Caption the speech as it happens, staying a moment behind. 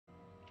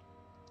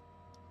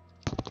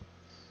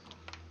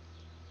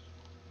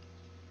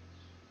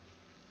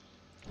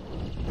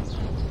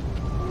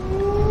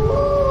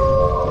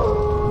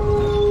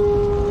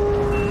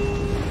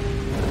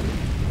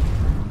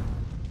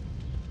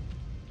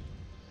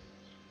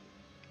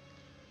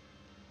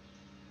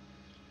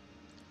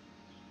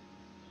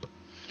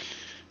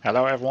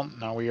Hello everyone,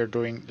 now we are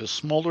doing the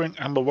Smoldering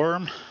Ember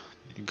Wyrm,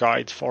 the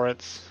guide for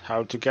it,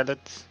 how to get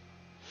it.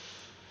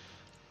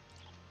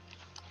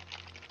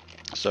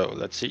 So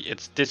let's see,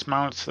 it's this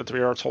mount that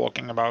we are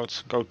talking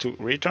about. Go to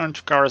Return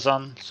to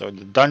Karazhan, so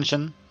the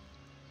dungeon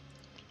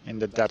in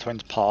the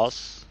Deathwind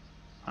Pass,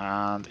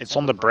 and it's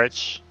on the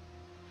bridge.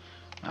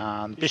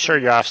 And be sure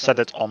you have set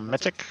it on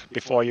Mythic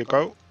before you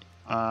go.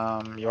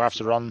 You have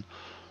to run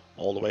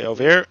all the way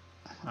over here,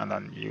 and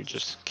then you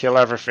just kill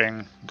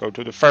everything, go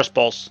to the first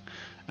boss,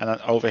 and then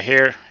over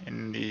here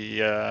in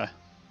the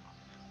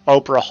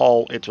Opera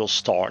Hall it will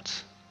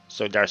start.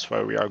 So that's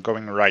where we are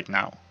going right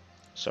now.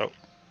 So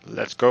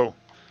let's go.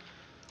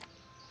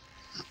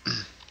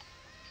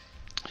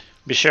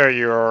 Be sure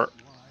you're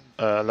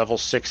level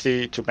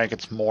 60 to make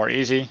it more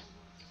easy.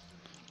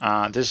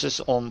 This is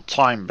on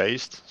time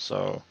based,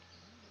 so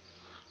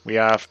we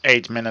have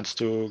 8 minutes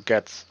to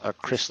get a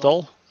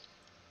crystal.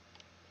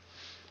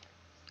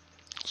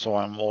 So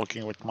I'm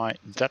walking with my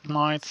Death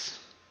Knight.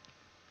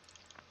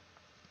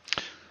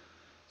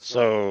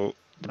 So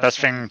the best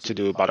thing to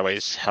do, by the way,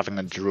 is having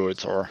a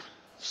druid or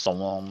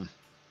someone,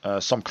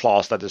 some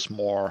class that is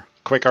more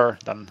quicker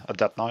than a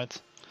Death Knight.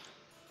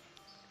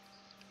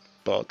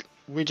 But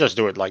we just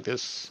do it like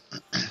this.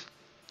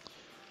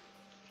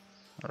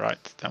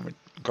 Alright, then we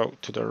go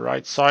to the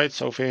right side.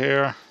 So over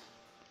here,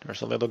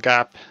 there's a little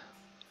gap.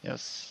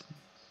 Yes.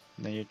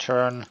 And then you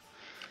turn.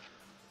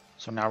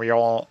 So now we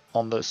are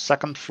on the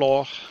second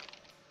floor.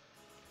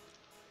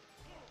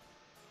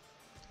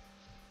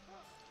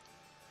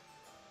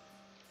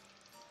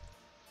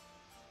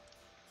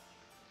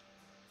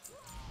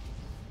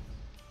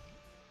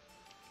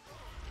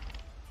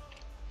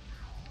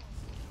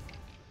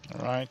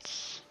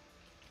 Alright.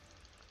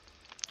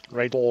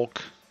 Raid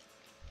walk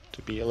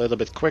to be a little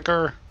bit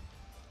quicker.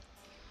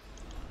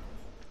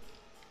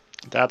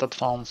 That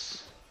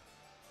advance.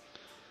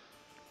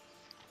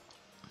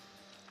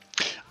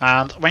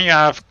 And when you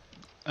have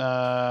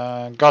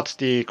got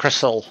the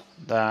crystal,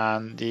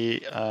 then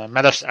the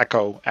Meadows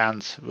Echo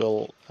end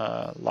will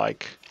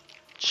like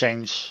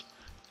change.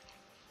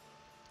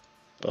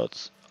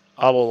 But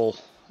I will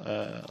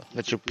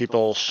let you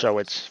people show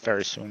it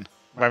very soon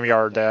when we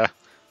are there.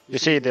 You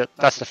see that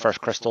that's the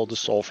first crystal, the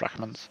soul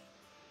fragment.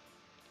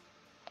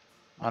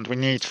 And we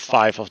need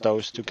 5 of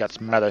those to get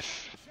Meadows.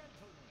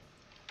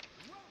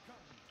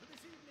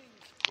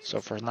 So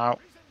for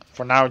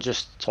now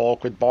just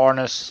talk with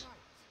Barnes.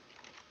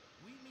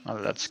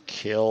 And let's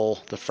kill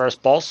the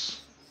first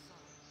boss.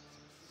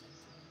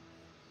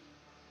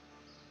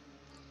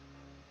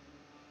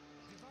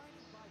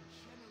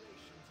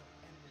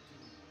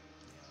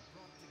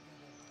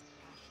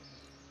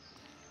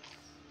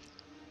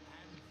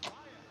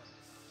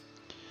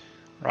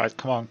 Right,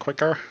 come on,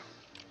 quicker.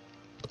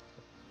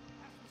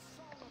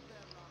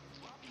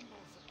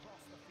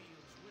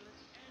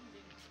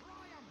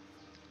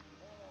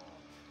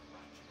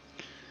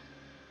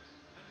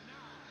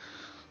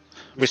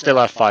 We still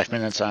have 5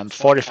 minutes and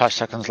 45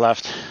 seconds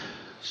left,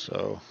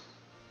 so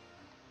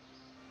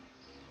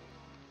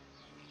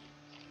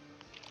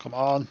come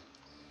on.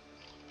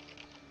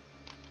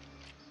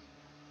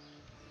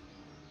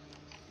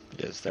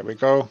 Yes, there we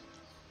go.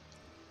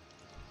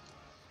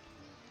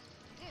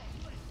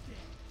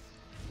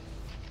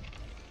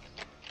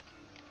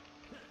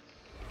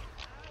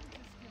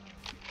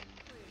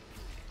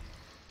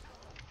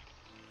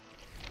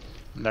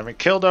 And then we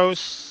kill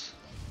those.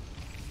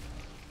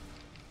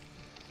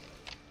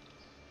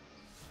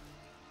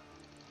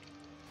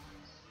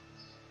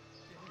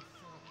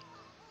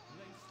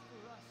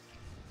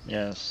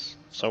 Yes,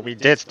 so we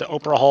did the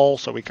Opera Hall,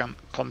 so we can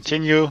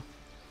continue.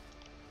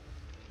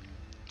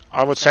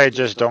 I would say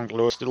just don't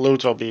lose. The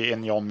loot will be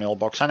in your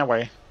mailbox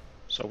anyway.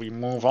 So we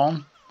move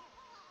on.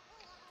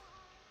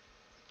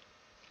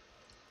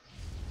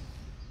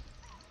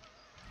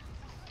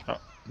 Oh,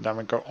 then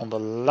we go on the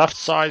left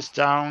side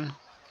down.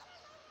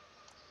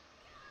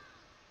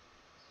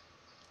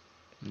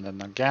 And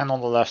then again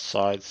on the left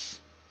sides.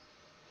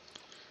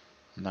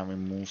 And then we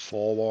move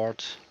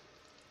forward.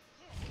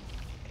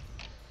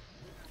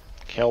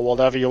 Kill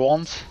whatever you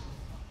want.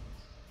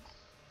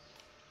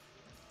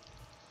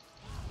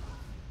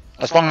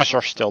 As long as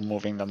you're still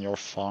moving, then you're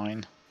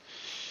fine.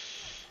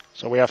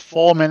 So we have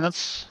 4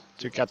 minutes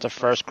to get the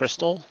first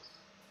crystal.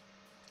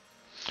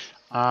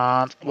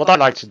 And what I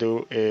like to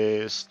do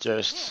is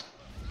just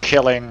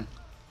killing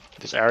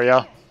this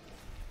area.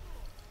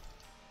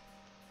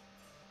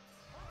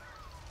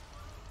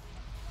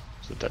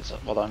 So that's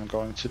what I'm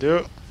going to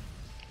do.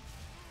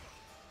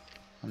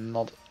 I'm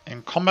not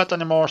in combat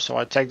anymore, so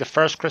I take the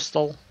first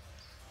crystal.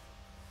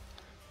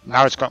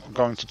 Now it's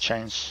going to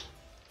change.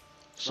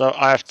 So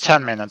I have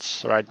 10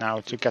 minutes right now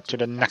to get to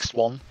the next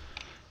one.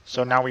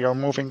 So now we are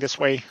moving this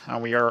way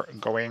and we are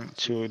going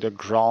to the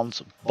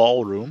Grand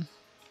Ballroom.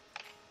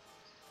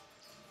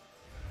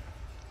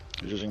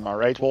 Using my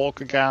raid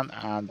walk again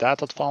and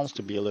that advance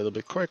to be a little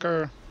bit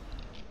quicker.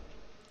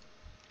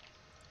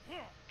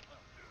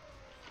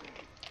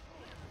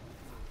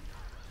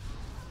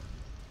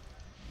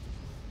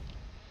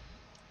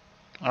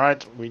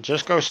 Alright, we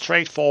just go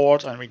straight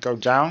forward and we go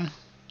down.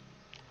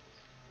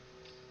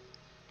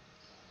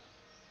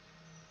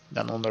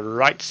 Then on the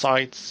right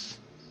side,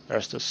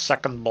 there's the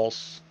second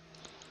boss,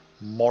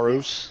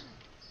 Morus.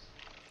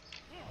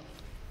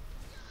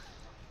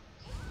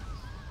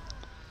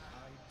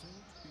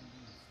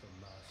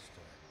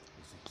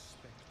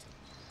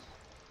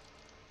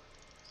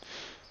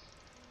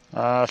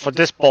 For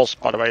this boss,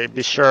 by the way,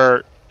 be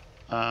sure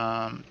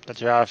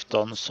that you have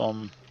done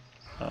some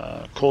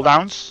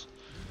cooldowns.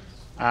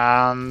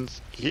 And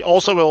he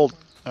also will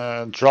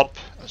drop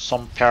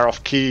some pair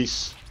of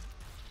keys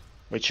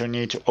which you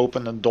need to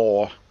open the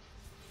door.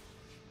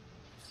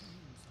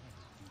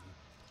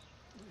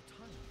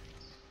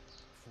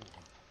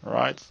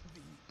 Right,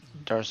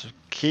 there's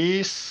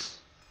keys.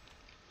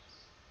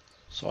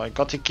 So I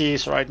got the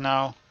keys right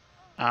now.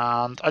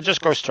 And I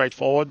just go straight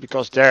forward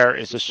because there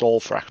is the soul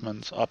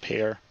fragment up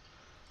here.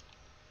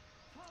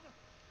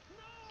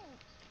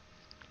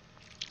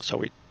 So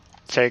we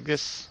take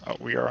this. Oh,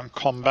 we are in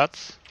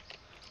combat.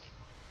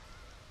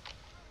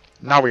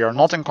 Now we are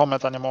not in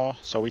combat anymore.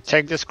 So we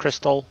take this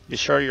crystal. Be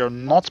sure you're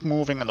not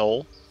moving at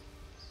all.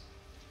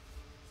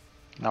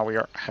 Now we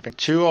are having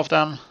 2 of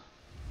them.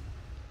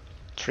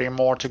 3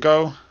 more to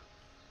go.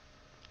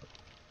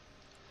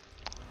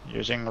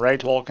 Using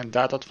Raid Walk and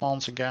that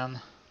advance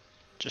again.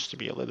 Just to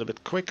be a little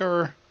bit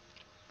quicker.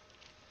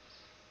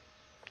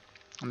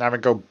 And then we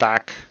go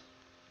back.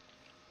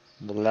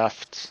 On the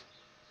left.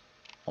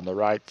 On the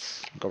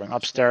right. Going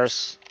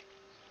upstairs.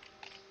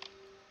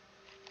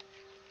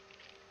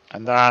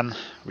 And then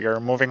we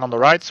are moving on the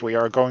right. We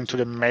are going to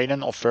the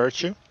Maiden of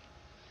Virtue.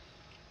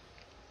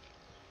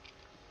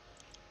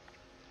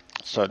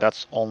 So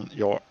that's on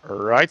your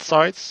right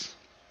side.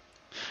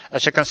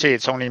 As you can see,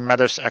 it's only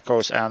Meadows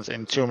Echoes and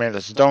in 2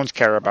 minutes. Don't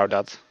care about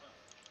that.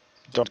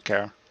 Don't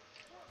care.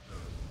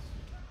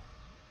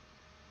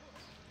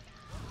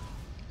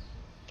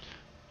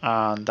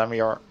 And then we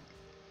are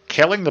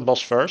killing the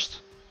boss first.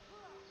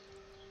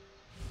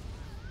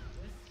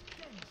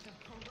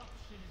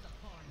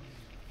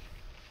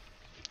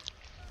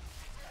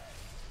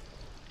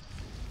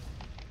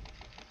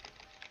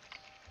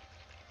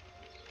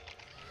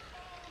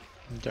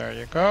 There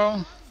you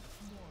go.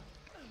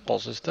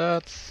 Boss is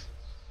dead.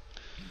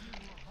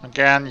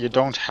 Again, you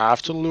don't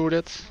have to loot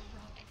it.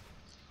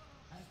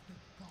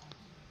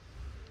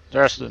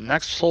 There's the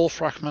next soul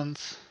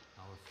fragment.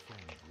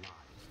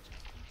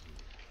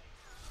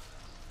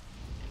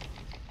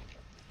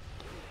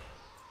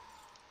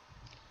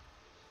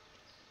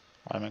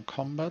 I'm in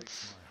combat.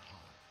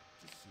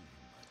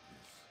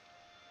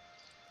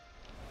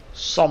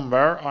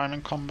 Somewhere I'm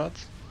in combat.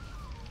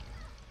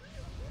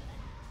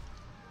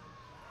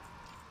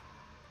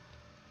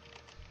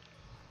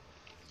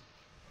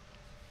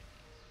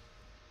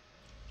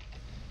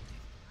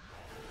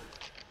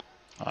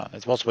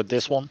 It was with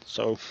this one,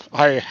 so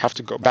I have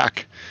to go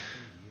back.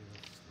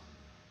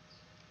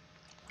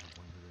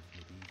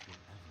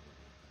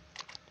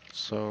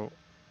 So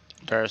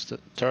there's the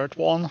third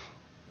one.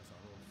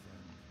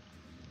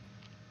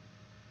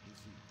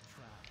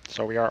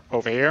 So we are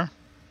over here.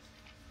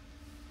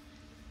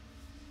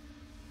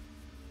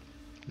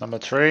 Number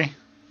 3.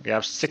 We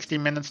have 60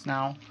 minutes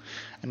now.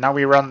 And now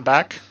we run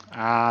back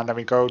and then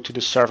we go to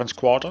the servant's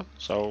quarter.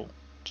 So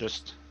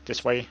just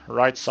this way,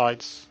 right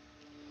sides.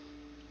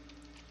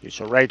 Use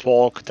your Raid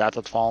Walk, that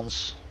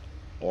advance,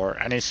 or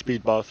any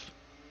speed buff.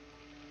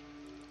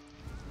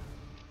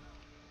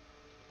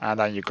 And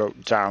then you go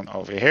down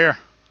over here,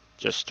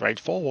 just straight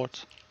forward.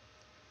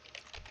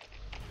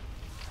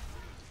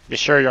 Be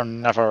sure you're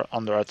never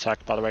under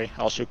attack, by the way,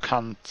 else you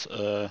can't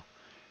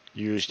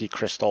use the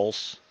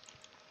crystals.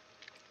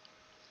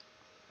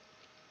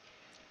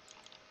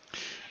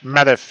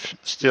 Medivh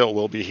still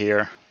will be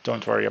here,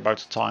 don't worry about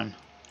the time.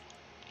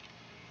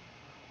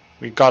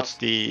 We got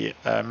the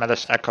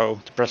Medivh's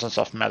Echo, the presence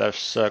of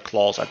Medivh's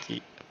claws at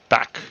the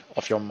back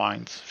of your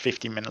mind.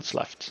 50 minutes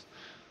left.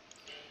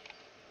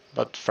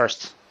 But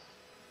first,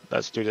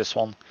 let's do this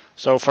one.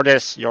 So for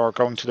this, you're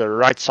going to the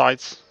right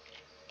side.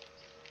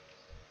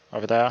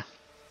 Over there.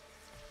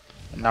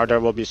 And now there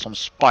will be some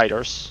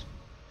spiders.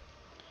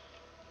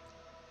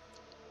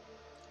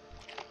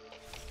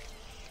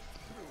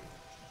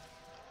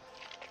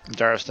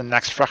 There's the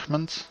next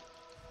fragment.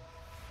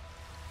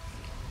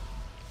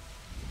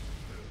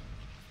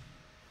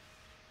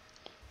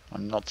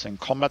 I'm not in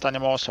combat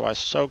anymore, so I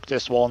soak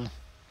this one.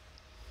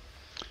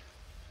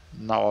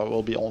 Now I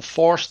will be on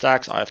 4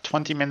 stacks. I have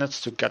 20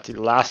 minutes to get the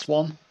last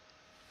one.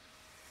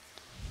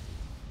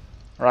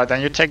 Alright,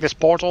 then you take this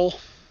portal.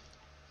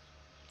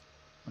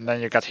 And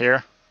then you get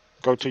here.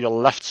 Go to your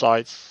left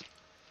side.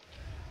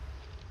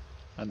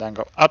 And then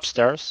go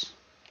upstairs.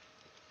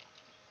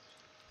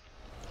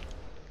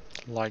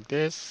 Like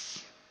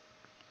this.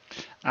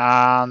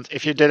 And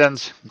if you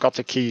didn't got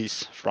the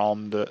keys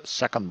from the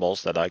second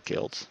boss that I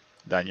killed,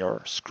 then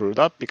you're screwed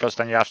up, because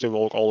then you have to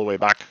walk all the way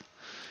back.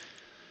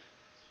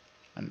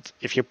 And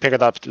if you pick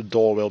it up, the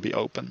door will be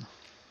open.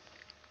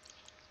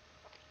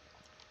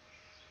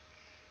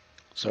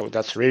 So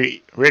that's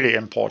really, really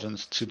important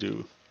to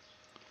do.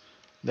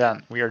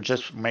 Then we are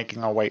just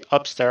making our way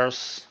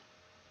upstairs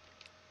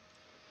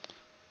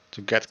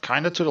to get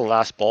kind of to the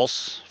last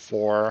boss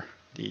for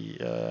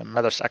the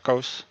Mother's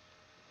Echoes,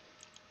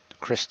 the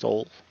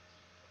crystal.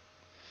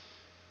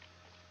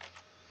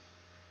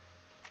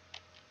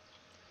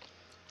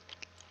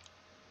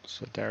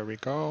 So there we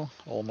go,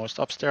 almost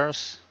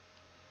upstairs.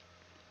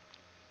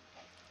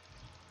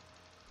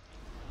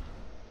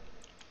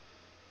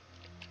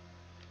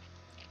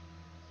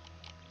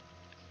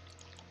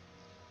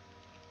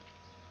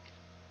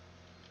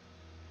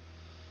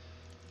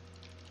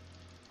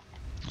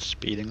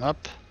 Speeding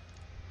up.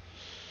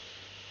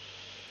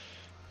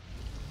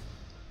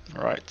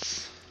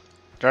 Right,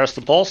 there's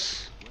the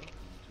boss.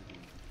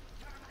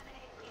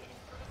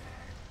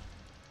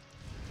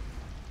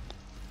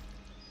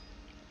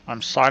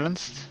 I'm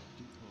silenced,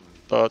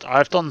 but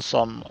I've done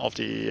some of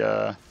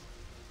the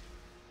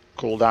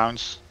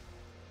cooldowns.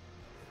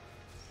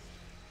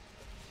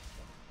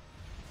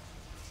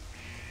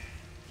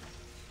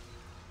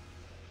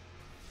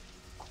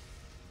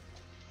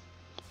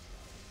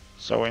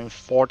 So in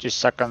 40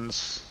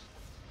 seconds,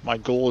 my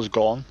ghoul is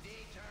gone.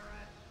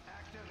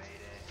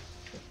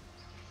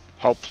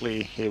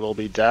 Hopefully he will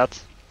be dead.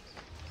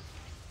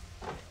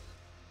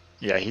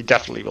 Yeah, he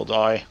definitely will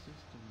die.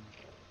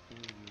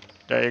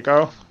 There you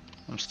go.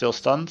 I'm still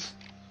stunned.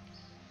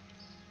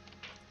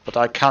 But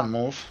I can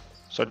move.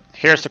 So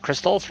here's the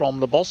crystal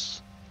from the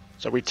boss.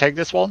 So we take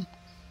this one.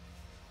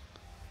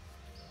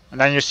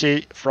 And then you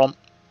see from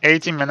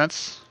 18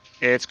 minutes,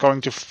 it's going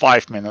to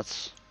 5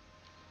 minutes.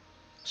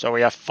 So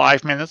we have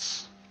 5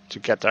 minutes to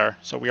get there.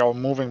 So we are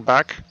moving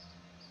back.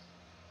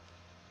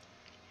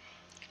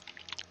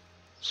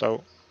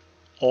 So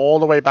all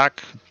the way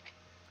back.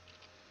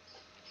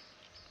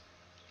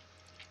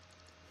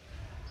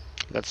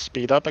 Let's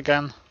speed up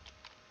again.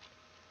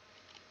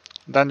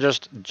 Then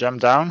just jump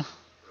down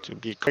to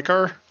be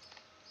quicker.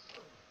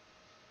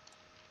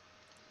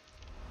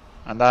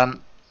 And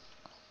then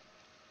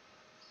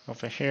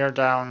over here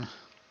down.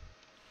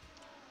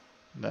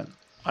 Then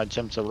I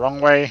jumped the wrong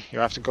way. You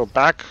have to go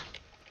back.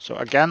 So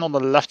again on the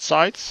left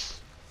side.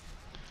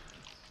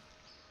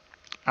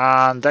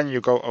 And then you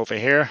go over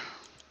here.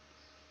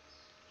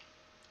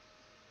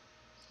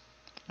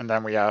 And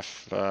then we have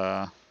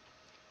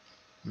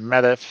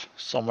Medivh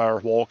somewhere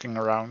walking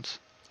around.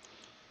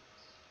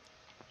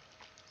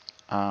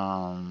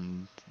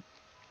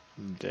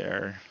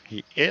 There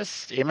he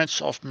is, the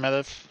image of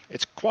Medivh.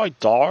 It's quite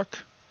dark.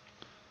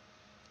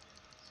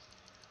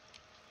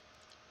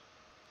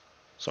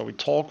 So we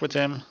talk with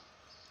him.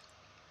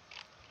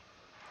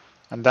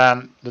 And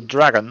then the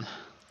dragon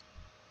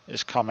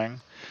is coming.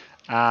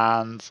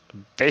 And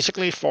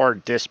basically for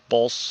this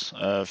boss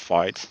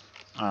fight,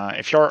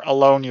 if you're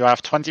alone, you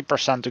have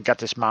 20% to get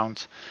this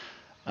mount.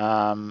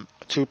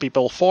 2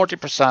 people,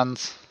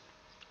 40%.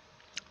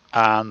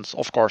 And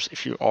of course,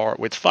 if you are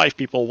with 5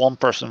 people, 1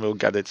 person will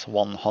get it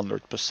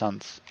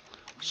 100%.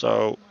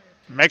 So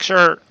make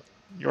sure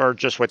you're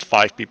just with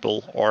 5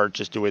 people, or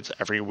just do it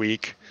every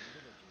week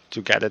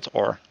to get it,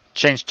 or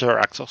change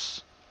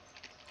characters.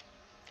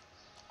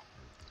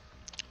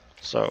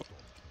 So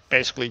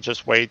basically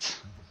just wait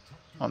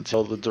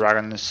until the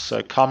dragon is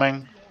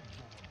coming,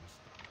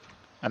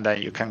 and then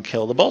you can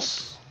kill the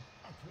boss.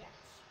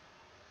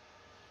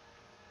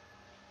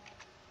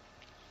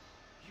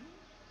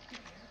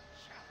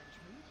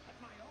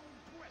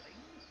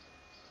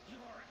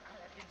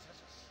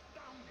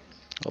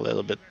 A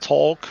little bit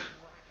talk.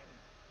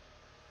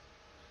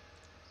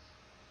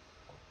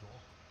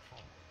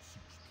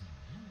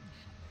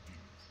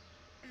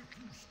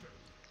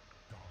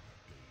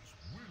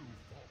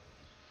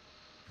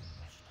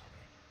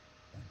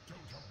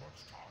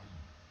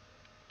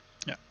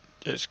 Yeah,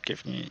 just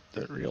give me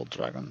the real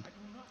dragon.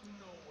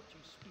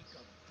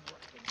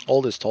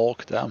 All this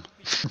talk, damn.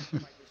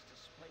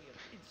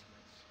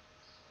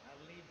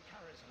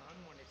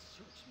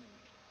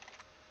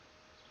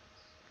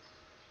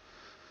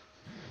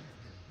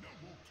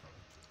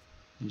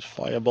 He's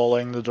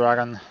fireballing the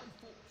dragon.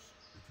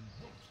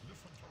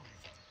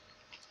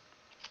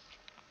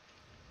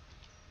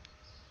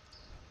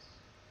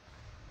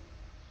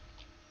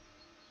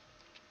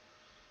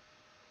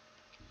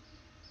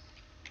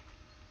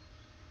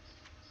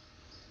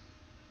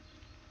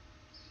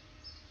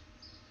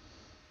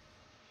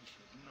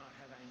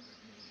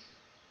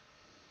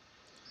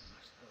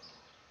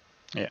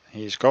 Yeah,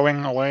 he's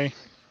going away.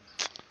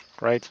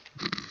 Great.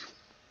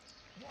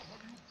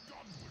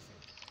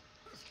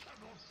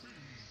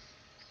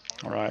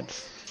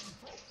 Alright.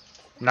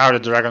 Now the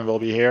dragon will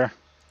be here.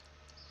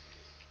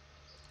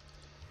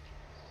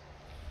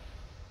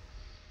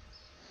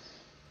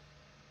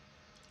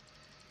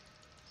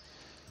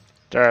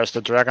 There's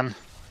the dragon.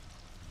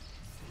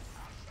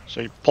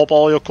 So you pop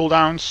all your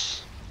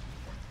cooldowns.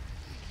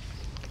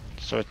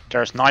 So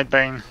there's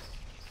Nightbane.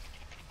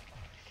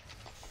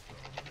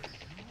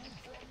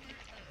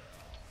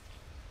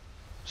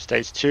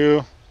 Stage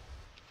 2.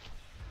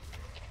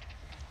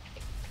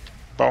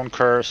 Bone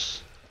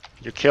Curse.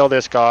 You kill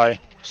this guy.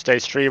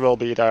 Stage 3 will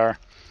be there.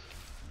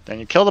 Then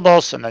you kill the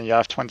boss, and then you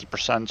have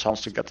 20% chance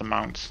to get the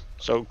mount.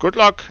 So good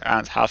luck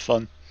and have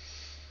fun.